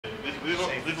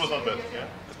It was not bad, yeah.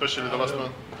 Especially the last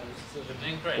one.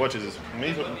 What is this?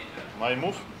 Me? My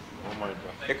move? Oh my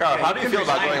god. Hikaru, how do you feel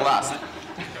about going last?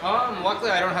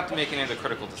 Luckily, I don't have to make any of the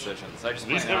critical decisions. I just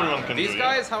This everyone can do. These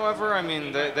guys, however, I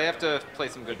mean, they have to play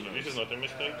some good moves. This is not a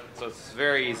mistake. So it's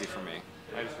very easy for me.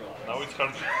 Now it's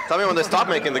hard. Tell me when they stop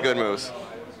making the good moves.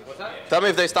 What's that? Tell me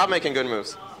if they stop making good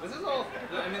moves. This is all.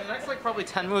 I mean, the next like probably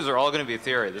 10 moves are all going to be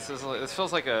theory. This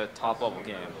feels like a top level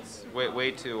game. It's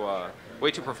way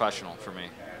too professional for me.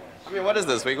 I mean, what is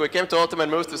this? We came to Ultimate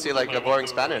Moves to see like a boring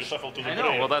Spanish. I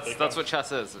know. Well, that's what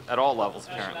chess is at all levels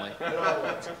apparently.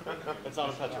 It's not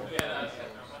a petrol.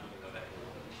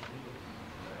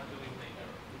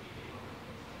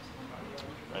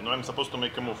 I know I'm supposed to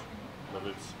make a move, but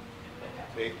it's.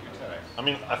 I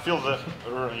mean, I feel the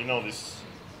this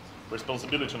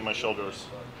responsibility on my shoulders.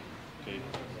 Okay.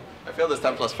 I feel this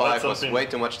 10+5 was way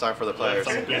too much time for the players.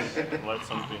 Let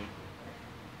something.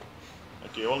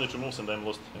 Okay, only 2 moves and I'm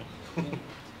lost. Yeah. I'm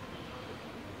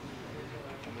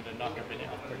gonna knock your opinion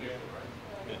off.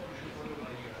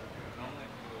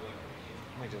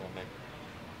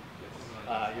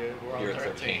 We're on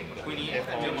 13. Queen E8.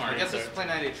 I guess this is play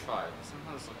knight H5.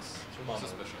 Somehow this looks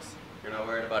suspicious. You're not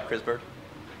worried about Chris Bird?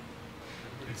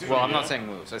 Well, I'm not saying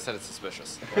moves. I said it's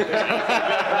suspicious. Maybe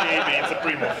it's a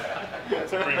pre-move.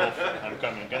 It's a pre-move. I'm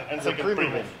coming. And second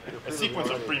pre-move. A sequence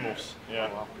of pre-moves. Yeah.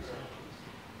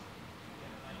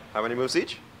 How many moves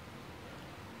each?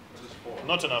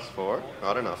 Not enough. 4?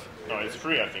 Not enough. No, it's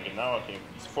 3, I think. And now I think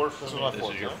it's 4 for me. This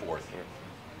is your 4th.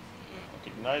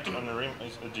 Okay, knight on the rim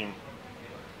is a dim.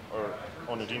 Or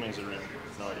on a dim is a rim.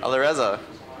 No idea. Alireza,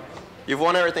 you've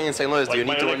won everything in St. Louis. Do you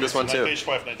need to win this one too? Knight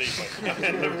H5, knight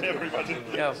H5. Everybody.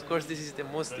 Yeah, of course, this is the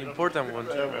most important one.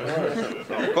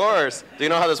 Of course. Do you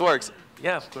know how this works?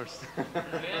 Yeah, of course.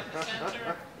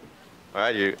 All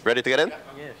right, you ready to get in?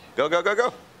 Yes. Go, go, go,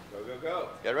 go. Go, go, go.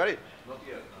 Get ready. Not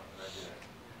yet.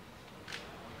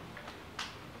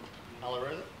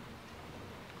 Alireza?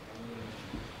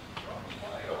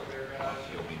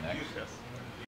 He'll be next.